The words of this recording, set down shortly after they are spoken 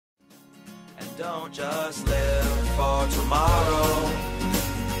Don't just live for tomorrow,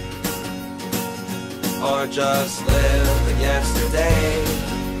 or just live in yesterday.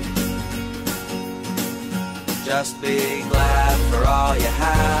 Just be glad for all you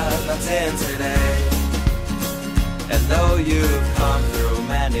have that's in today. And though you've come through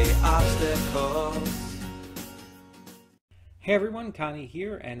many obstacles. Hey everyone, Connie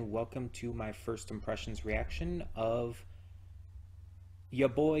here, and welcome to my first impressions reaction of ya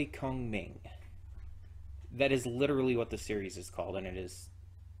boy Kongming. That is literally what the series is called, and it is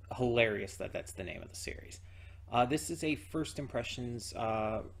hilarious that that's the name of the series. This is a first impressions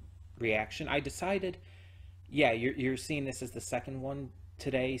reaction. I decided, yeah, you're seeing this as the second one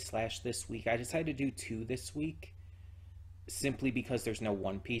today / this week. I decided to do 2 this week, simply because there's no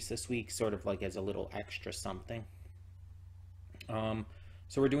One Piece this week, sort of like as a little extra something. So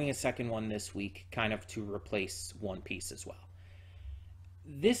we're doing a second one this week, kind of to replace One Piece as well.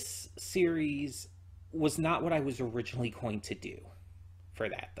 This series was not what I was originally going to do for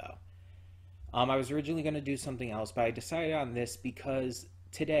that, though. I was originally going to do something else, but I decided on this because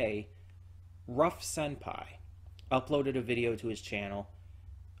today, Rough Senpai uploaded a video to his channel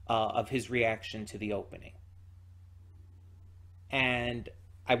of his reaction to the opening. And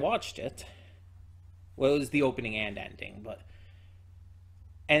I watched it. Well, it was the opening and ending, but...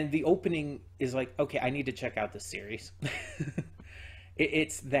 And the opening is like, okay, I need to check out this series.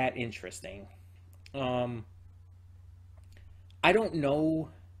 It's that interesting. I don't know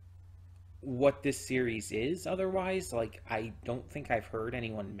what this series is otherwise. Like, I don't think I've heard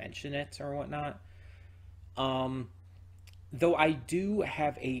anyone mention it or whatnot. Though I do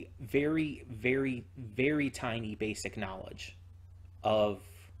have a very, very, very tiny basic knowledge of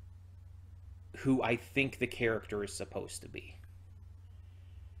who I think the character is supposed to be.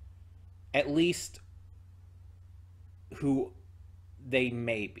 At least who they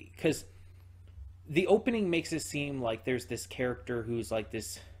may be. Because the opening makes it seem like there's this character who's like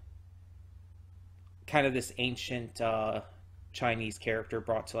this kind of this ancient Chinese character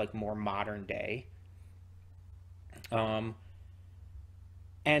brought to like more modern day. And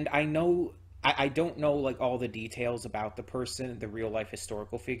I know, I don't know like all the details about the person, the real life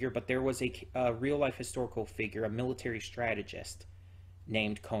historical figure, but there was a real life historical figure, a military strategist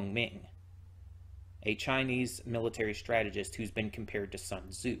named Kongming, a Chinese military strategist who's been compared to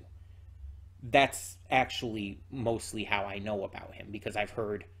Sun Tzu. That's actually mostly how I know about him, because I've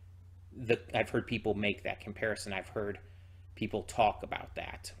heard people make that comparison. I've heard people talk about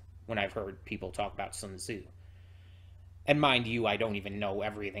that when I've heard people talk about Sun Tzu. And mind you, I don't even know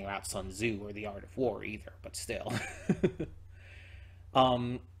everything about Sun Tzu or the Art of War either, but still.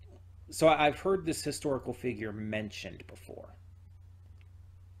 So I've heard this historical figure mentioned before.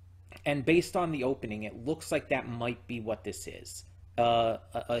 And based on the opening, it looks like that might be what this is.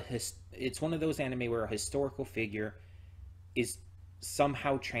 It's one of those anime where a historical figure is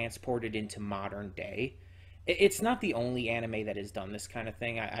somehow transported into modern day. It's not the only anime that has done this kind of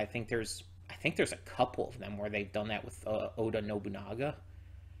thing. I think there's a couple of them where they've done that with Oda Nobunaga.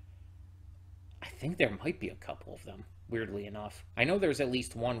 I think there might be a couple of them, weirdly enough. I know there's at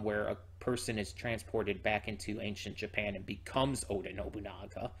least one where a person is transported back into ancient Japan and becomes Oda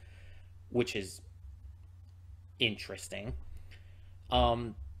Nobunaga, which is interesting.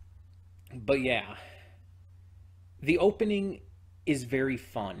 But yeah, the opening is very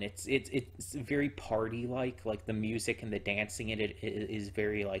fun. It's very party-like. Like the music and the dancing in it is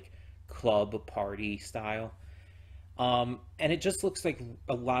very like club party style. And it just looks like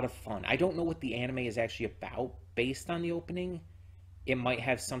a lot of fun. I don't know what the anime is actually about based on the opening. It might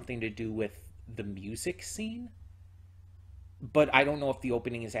have something to do with the music scene, but I don't know if the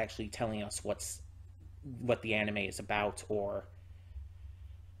opening is actually telling us what the anime is about, or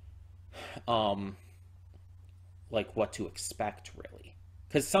like what to expect, really.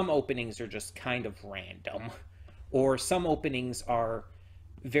 Because some openings are just kind of random, or some openings are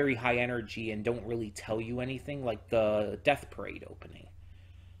very high energy and don't really tell you anything, like the Death Parade opening.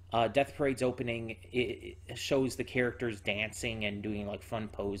 Death Parade's opening, it shows the characters dancing and doing like fun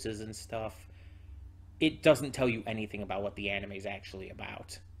poses and stuff. It doesn't tell you anything about what the anime is actually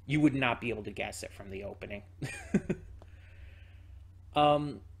about. You would not be able to guess it from the opening.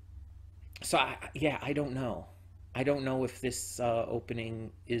 So I don't know. I don't know if this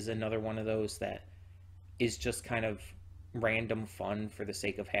opening is another one of those that is just kind of random fun for the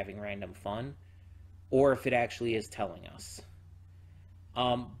sake of having random fun, or if it actually is telling us.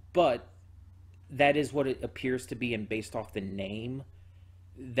 But that is what it appears to be, and based off the name,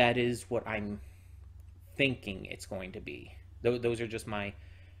 that is what I'm thinking it's going to be. Those are just my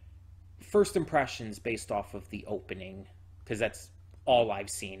first impressions based off of the opening, because that's all I've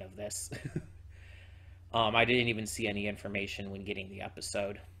seen of this. I didn't even see any information when getting the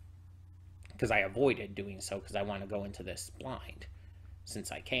episode, because I avoided doing so because I want to go into this blind,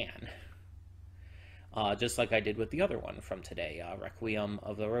 since I can. Just like I did with the other one from today, Requiem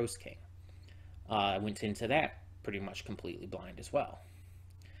of the Rose King. I went into that pretty much completely blind as well.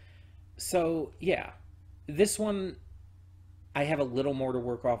 So, yeah. This one, I have a little more to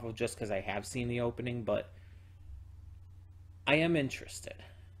work off of just because I have seen the opening, but I am interested.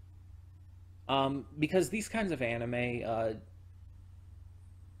 Because these kinds of anime,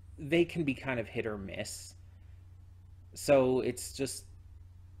 they can be kind of hit or miss. So it's just,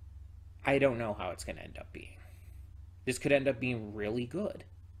 I don't know how it's going to end up being. This could end up being really good.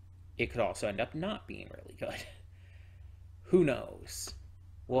 It could also end up not being really good. Who knows?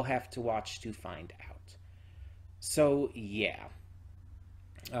 We'll have to watch to find out. So, yeah.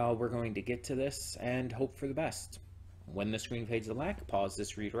 We're going to get to this and hope for the best. When the screen fades to black, pause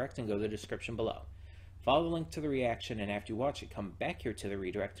this redirect and go to the description below. Follow the link to the reaction, and after you watch it, come back here to the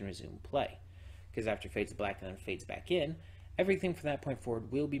redirect and resume play. Because after it fades to black and then fades back in, everything from that point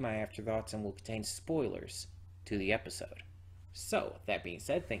forward will be my afterthoughts and will contain spoilers to the episode. So, that being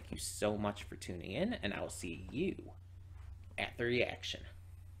said, thank you so much for tuning in, and I will see you at the reaction.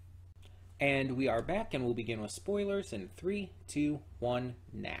 And we are back, and we'll begin with spoilers in 3, 2, 1,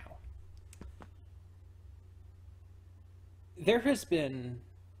 now. There has been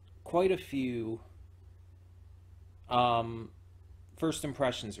quite a few first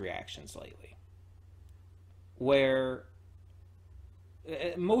impressions reactions lately, where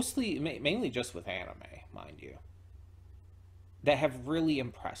mainly just with anime, mind you, that have really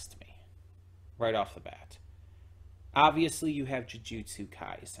impressed me right off the bat. Obviously, you have Jujutsu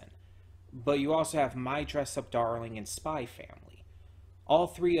Kaisen, but you also have My Dress Up Darling and Spy Family. All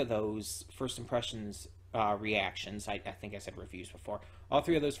three of those first impressions reactions, I think I said reviews before, all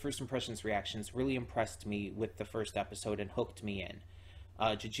three of those first impressions reactions really impressed me with the first episode and hooked me in.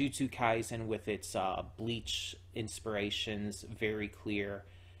 Jujutsu Kaisen, with its Bleach inspirations, very clear,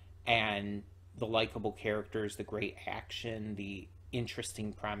 and the likable characters, the great action, the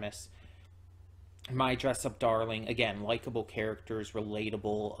interesting premise. My Dress Up Darling, again, likable characters,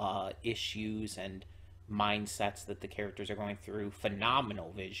 relatable issues and mindsets that the characters are going through,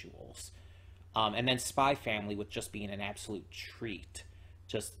 phenomenal visuals. And then Spy Family, with just being an absolute treat.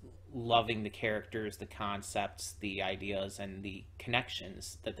 Just loving the characters, the concepts, the ideas, and the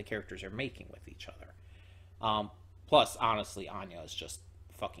connections that the characters are making with each other. Plus, honestly, Anya is just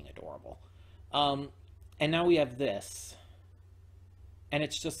fucking adorable. And now we have this. And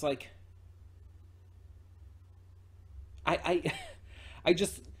it's just like... I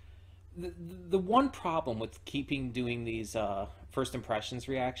just... The one problem with keeping doing these first impressions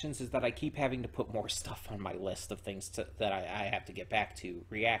reactions is that I keep having to put more stuff on my list of things that I have to get back to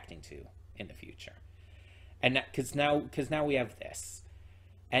reacting to in the future. And because now we have this,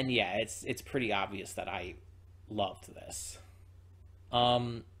 and yeah, it's pretty obvious that I loved this.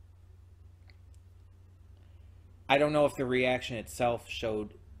 I don't know if the reaction itself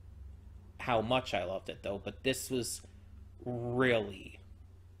showed how much I loved it though, but this was really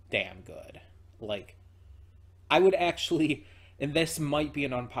damn good. Like, I would actually, and this might be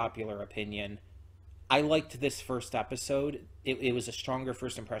an unpopular opinion, I liked this first episode. It was a stronger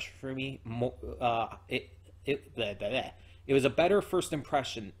first impression for me. It was a better first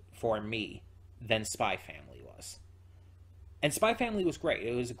impression for me than Spy Family was. And Spy Family was great.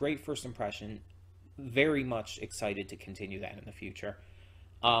 It was a great first impression. Very much excited to continue that in the future.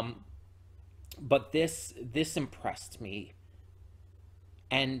 But this impressed me.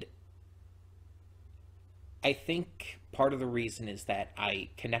 And I think part of the reason is that I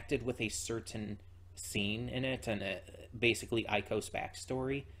connected with a certain scene in it, and basically Aiko's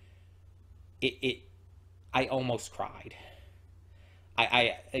backstory. I almost cried.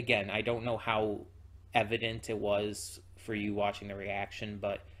 Again, I don't know how evident it was for you watching the reaction,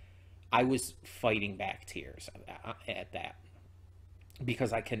 but I was fighting back tears at that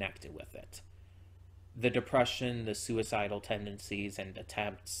because I connected with it. The depression, the suicidal tendencies and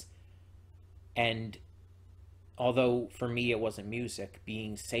attempts, and although for me it wasn't music,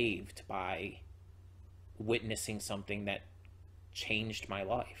 being saved by witnessing something that changed my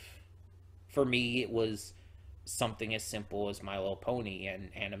life. For me, it was something as simple as My Little Pony and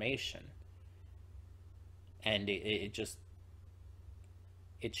animation. And it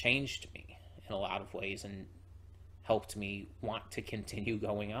changed me in a lot of ways and helped me want to continue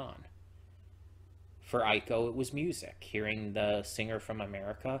going on. For Aiko, it was music. Hearing the singer from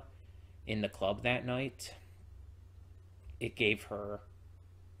America in the club that night, it gave her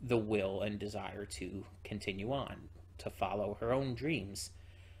the will and desire to continue on, to follow her own dreams,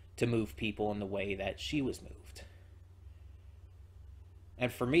 to move people in the way that she was moved.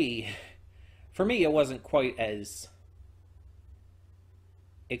 And for me, it wasn't quite as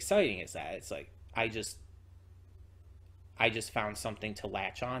exciting as that. It's like I just found something to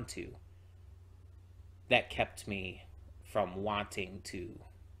latch onto that kept me from wanting to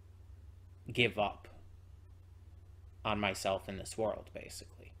give up on myself in this world,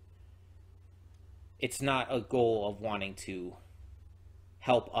 basically. It's not a goal of wanting to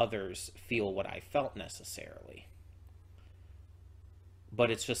help others feel what I felt necessarily,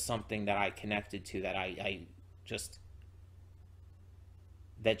 but it's just something that I connected to, that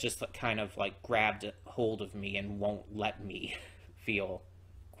that just kind of like grabbed hold of me and won't let me feel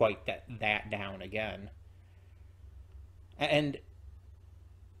quite that down again. And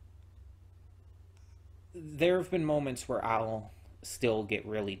there have been moments where I'll still get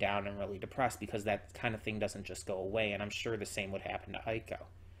really down and really depressed because that kind of thing doesn't just go away, and I'm sure the same would happen to Aiko.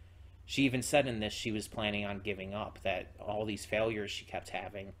 She even said in this she was planning on giving up, that all these failures she kept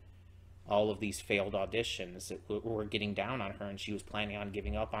having, all of these failed auditions were getting down on her, and she was planning on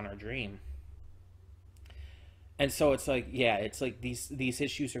giving up on her dream. And so it's like, yeah, it's like these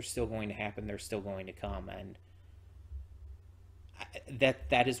issues are still going to happen, they're still going to come, and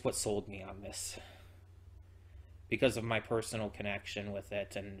that is what sold me on this, because of my personal connection with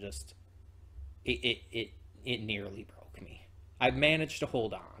it, and just it nearly broke me. I managed to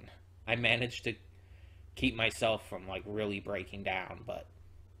hold on. I managed to keep myself from like really breaking down, but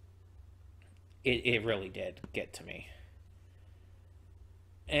it really did get to me.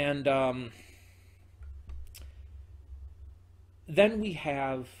 And then we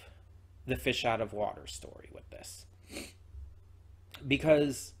have the fish out of water story with this,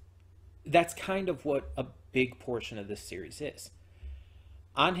 because that's kind of what a big portion of this series is.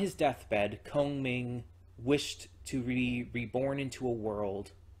 On his deathbed, Kongming wished to be reborn into a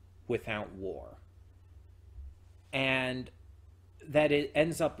world without war, and that it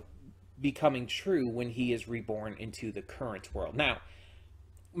ends up becoming true when he is reborn into the current world. Now,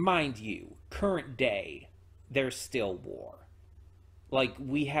 mind you, current day, there's still war. Like,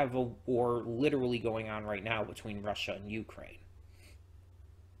 we have a war literally going on right now between Russia and Ukraine.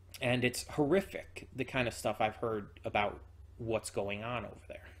 And it's horrific, the kind of stuff I've heard about what's going on over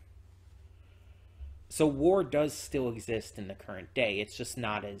there. So war does still exist in the current day. It's just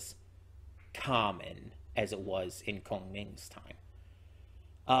not as common as it was in Kongming's time.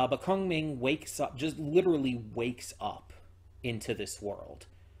 But Kongming wakes up, just literally wakes up into this world.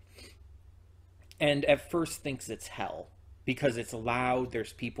 And at first thinks it's hell, because it's loud.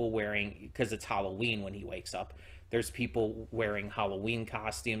 There's people wearing, because it's Halloween when he wakes up, there's people wearing Halloween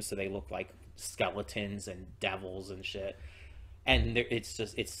costumes, so they look like skeletons and devils and shit. And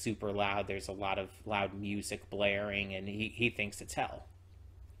it's super loud. There's a lot of loud music blaring, and he thinks it's hell.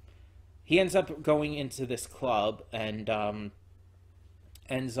 He ends up going into this club and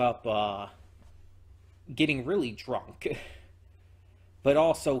ends up getting really drunk, but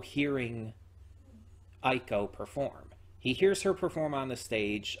also hearing Aiko perform. He hears her perform on the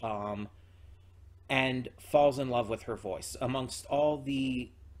stage, and falls in love with her voice. Amongst all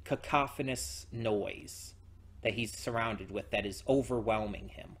the cacophonous noise that he's surrounded with that is overwhelming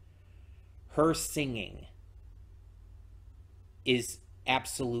him, her singing is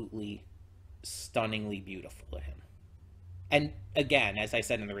absolutely stunningly beautiful to him. And again, as I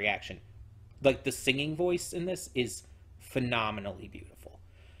said in the reaction, like, the singing voice in this is phenomenally beautiful.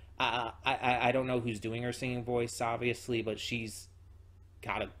 I don't know who's doing her singing voice, obviously, but she's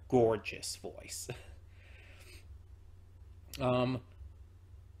got a gorgeous voice.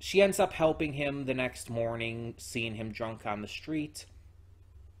 She ends up helping him the next morning, seeing him drunk on the street,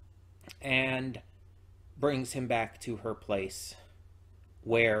 and brings him back to her place,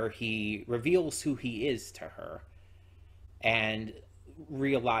 where he reveals who he is to her and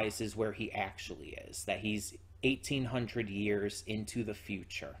realizes where he actually is, that he's 1800 years into the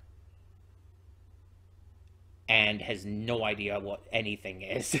future and has no idea what anything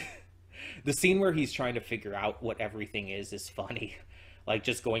is. The scene where he's trying to figure out what everything is funny. Like,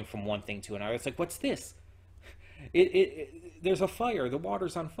 just going from one thing to another. It's like, what's this? There's a fire. The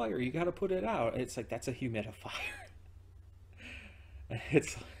water's on fire. You got to put it out. It's like, that's a humidifier.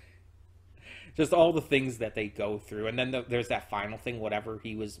 It's just all the things that they go through. And then there's that final thing, whatever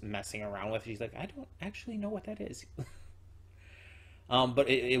he was messing around with. She's like, I don't actually know what that is. But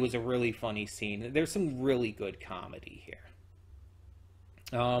it was a really funny scene. There's some really good comedy here.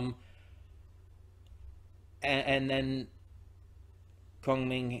 And then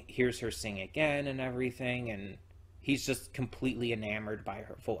Kongming hears her sing again and everything, and he's just completely enamored by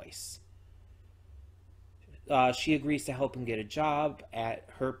her voice. she agrees to help him get a job at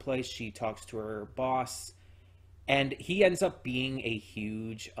her place. She talks to her boss, and he ends up being a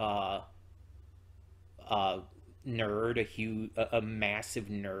huge nerd, a massive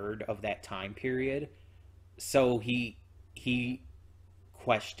nerd of that time period. So he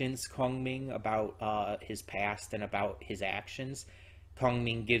questions Kongming about his past and about his actions.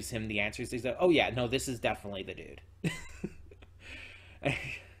 Kongming gives him the answers. He's like, "Oh yeah, no, this is definitely the dude."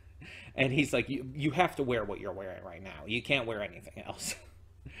 And he's like, you have to wear what you're wearing right now. You can't wear anything else."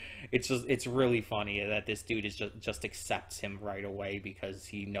 It's really funny that this dude is just accepts him right away because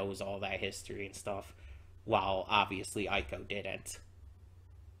he knows all that history and stuff, while obviously Aiko didn't.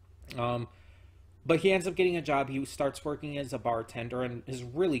 But he ends up getting a job. He starts working as a bartender and is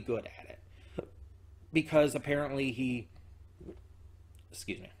really good at it because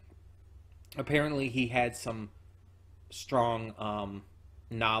excuse me, apparently he had some strong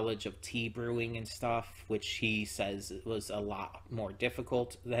knowledge of tea brewing and stuff, which he says was a lot more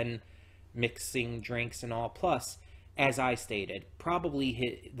difficult than mixing drinks and all. Plus, as I stated,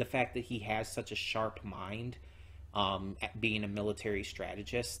 probably the fact that he has such a sharp mind, being a military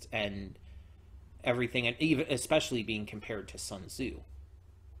strategist and everything, and even especially being compared to Sun Tzu,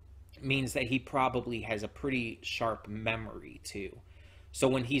 means that he probably has a pretty sharp memory too. So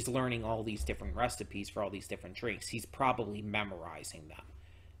when he's learning all these different recipes for all these different drinks, he's probably memorizing them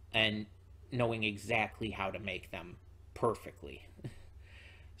and knowing exactly how to make them perfectly.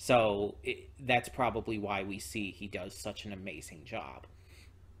 So that's probably why we see he does such an amazing job.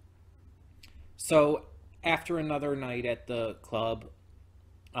 So after another night at the club,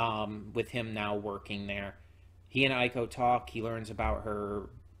 with him now working there, he and Aiko talk. He learns about her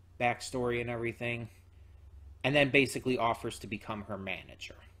backstory and everything, and then basically offers to become her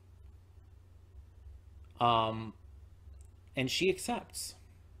manager. And she accepts.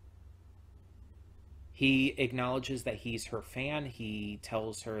 He acknowledges that he's her fan. He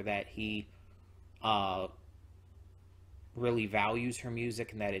tells her that he really values her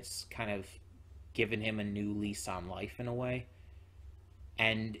music and that it's kind of given him a new lease on life in a way.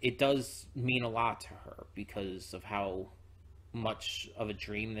 And it does mean a lot to her because of how much of a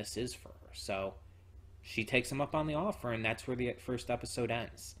dream this is for her. So she takes him up on the offer, and that's where the first episode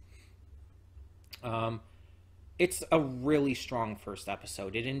ends. It's a really strong first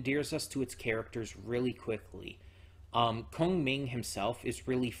episode. It endears us to its characters really quickly. Kongming himself is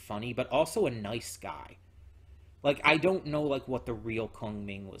really funny, but also a nice guy. Like, I don't know, like, what the real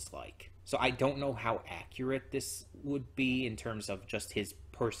Kongming was like. So I don't know how accurate this would be in terms of just his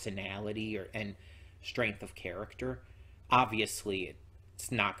personality and strength of character. Obviously,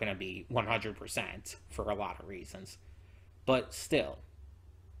 it's not going to be 100% for a lot of reasons. But still,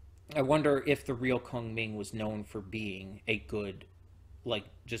 I wonder if the real Kongming was known for being a good, like,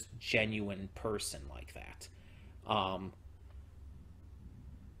 just genuine person like that.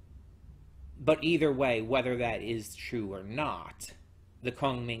 But either way, whether that is true or not, the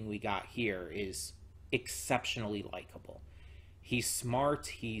Kongming we got here is exceptionally likable. He's smart,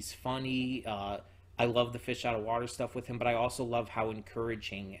 he's funny, I love the fish out of water stuff with him, but I also love how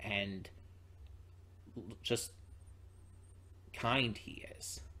encouraging and just kind he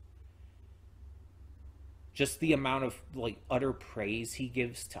is. Just the amount of, like, utter praise he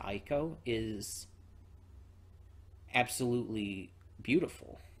gives to Aiko is absolutely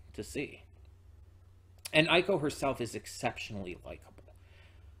beautiful to see. And Aiko herself is exceptionally likable.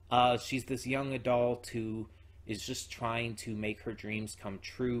 She's this young adult who is just trying to make her dreams come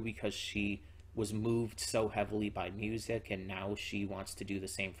true because she was moved so heavily by music, and now she wants to do the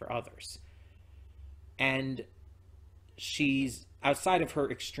same for others. And she's, outside of her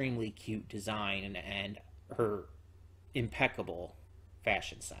extremely cute design and her impeccable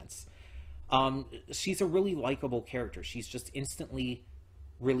fashion sense, she's a really likable character. She's just instantly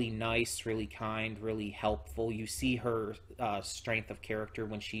really nice, really kind, really helpful. You see her strength of character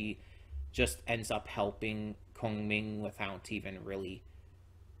when she just ends up helping Kongming without even really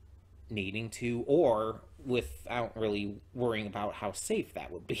needing to, or without really worrying about how safe that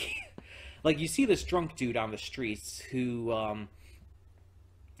would be. Like, you see this drunk dude on the streets who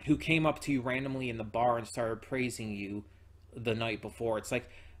came up to you randomly in the bar and started praising you the night before. It's like,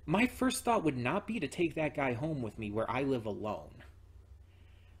 my first thought would not be to take that guy home with me where I live alone.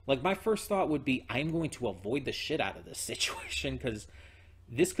 Like, my first thought would be, I'm going to avoid the shit out of this situation because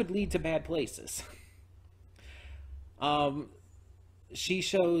this could lead to bad places. She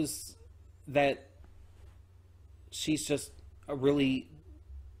shows that she's just a really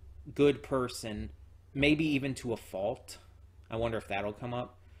good person, maybe even to a fault. I wonder if that'll come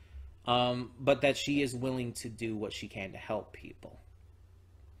up. But that she is willing to do what she can to help people.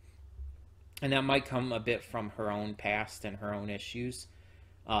 And that might come a bit from her own past and her own issues.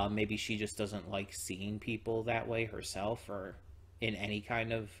 Maybe she just doesn't like seeing people that way herself, or in any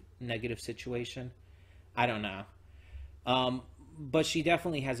kind of negative situation. I don't know. Um, but she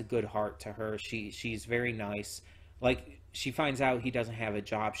definitely has a good heart to her. She's very nice. Like, she finds out he doesn't have a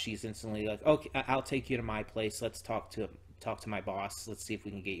job, she's instantly like, "Okay, I'll take you to my place. Let's talk to my boss. Let's see if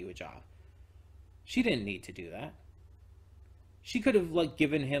we can get you a job." She didn't need to do that. She could have like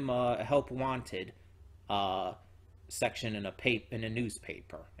given him a help wanted uh, section in a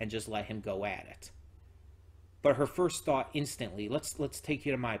newspaper and just let him go at it. But her first thought instantly, let's take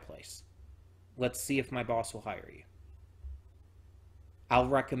you to my place. Let's see if my boss will hire you. I'll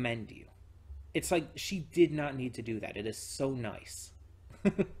recommend you. It's like she did not need to do that. It is so nice.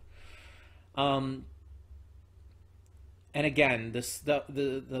 um, and again,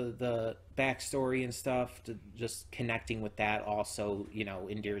 the backstory and stuff, just connecting with that also,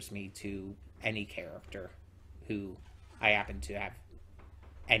 endears me to any character who I happen to have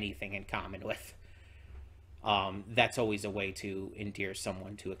anything in common with. That's always a way to endear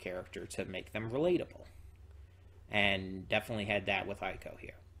someone to a character, to make them relatable. And definitely had that with Aiko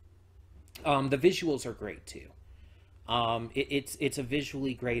here. The visuals are great too. It's a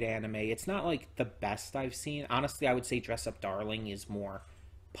visually great anime. It's not like the best I've seen. Honestly, I would say Dress Up Darling is more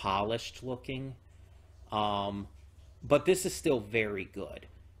polished looking. But this is still very good.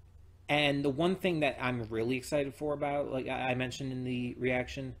 And the one thing that I'm really excited for about, like I mentioned in the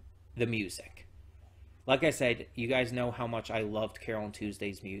reaction, the music. Like I said, you guys know how much I loved Carol and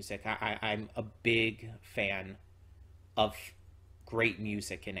Tuesday's music. I'm a big fan of great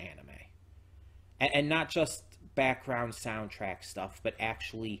music in anime. And not just background soundtrack stuff, but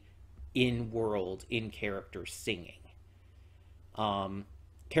actually in-world, in-character singing. Carol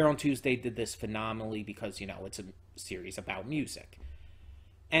and Tuesday did this phenomenally because, it's a series about music.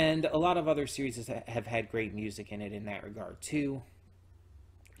 And a lot of other series have had great music in it in that regard, too.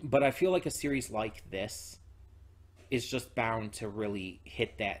 But I feel like a series like this is just bound to really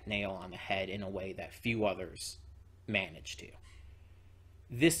hit that nail on the head in a way that few others manage to.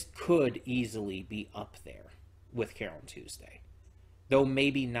 This could easily be up there with Carol and Tuesday, though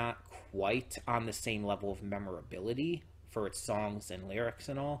maybe not quite on the same level of memorability for its songs and lyrics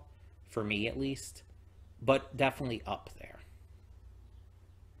and all, for me at least, but definitely up there.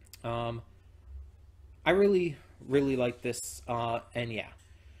 I really, really like this, and yeah,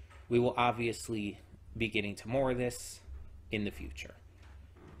 we will obviously be getting to more of this in the future.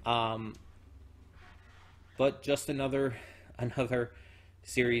 But just another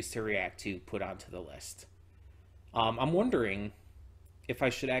series to react to, put onto the list. I'm wondering if I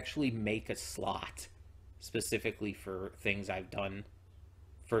should actually make a slot specifically for things I've done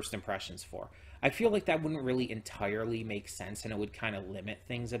first impressions for. I feel like that wouldn't really entirely make sense, and it would kind of limit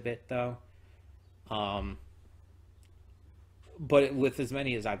things a bit, though. But with as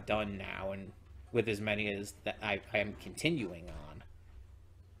many as I've done now, and with as many as that I am continuing on,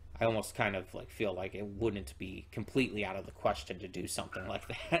 I almost kind of like feel like it wouldn't be completely out of the question to do something like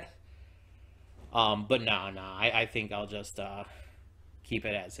that. But no, I think I'll just keep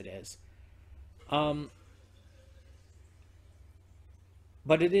it as it is. But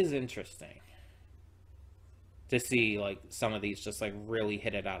it is interesting to see like some of these just like really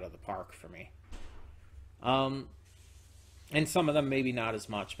hit it out of the park for me. And some of them maybe not as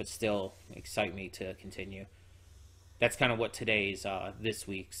much, but still excite me to continue. That's kind of what this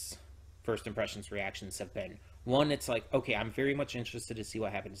week's first impressions reactions have been. One, it's like, okay, I'm very much interested to see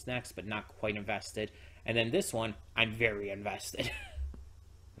what happens next, but not quite invested. And then this one, I'm very invested.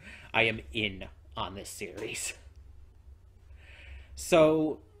 I am in on this series.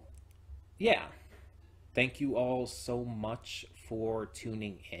 So, yeah. Thank you all so much for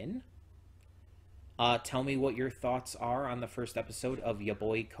tuning in. Tell me what your thoughts are on the first episode of Ya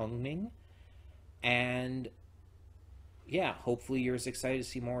Boy Kongming. And yeah, hopefully you're as excited to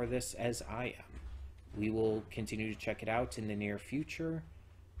see more of this as I am. We will continue to check it out in the near future.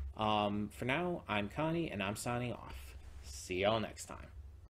 For now, I'm Connie, and I'm signing off. See y'all next time.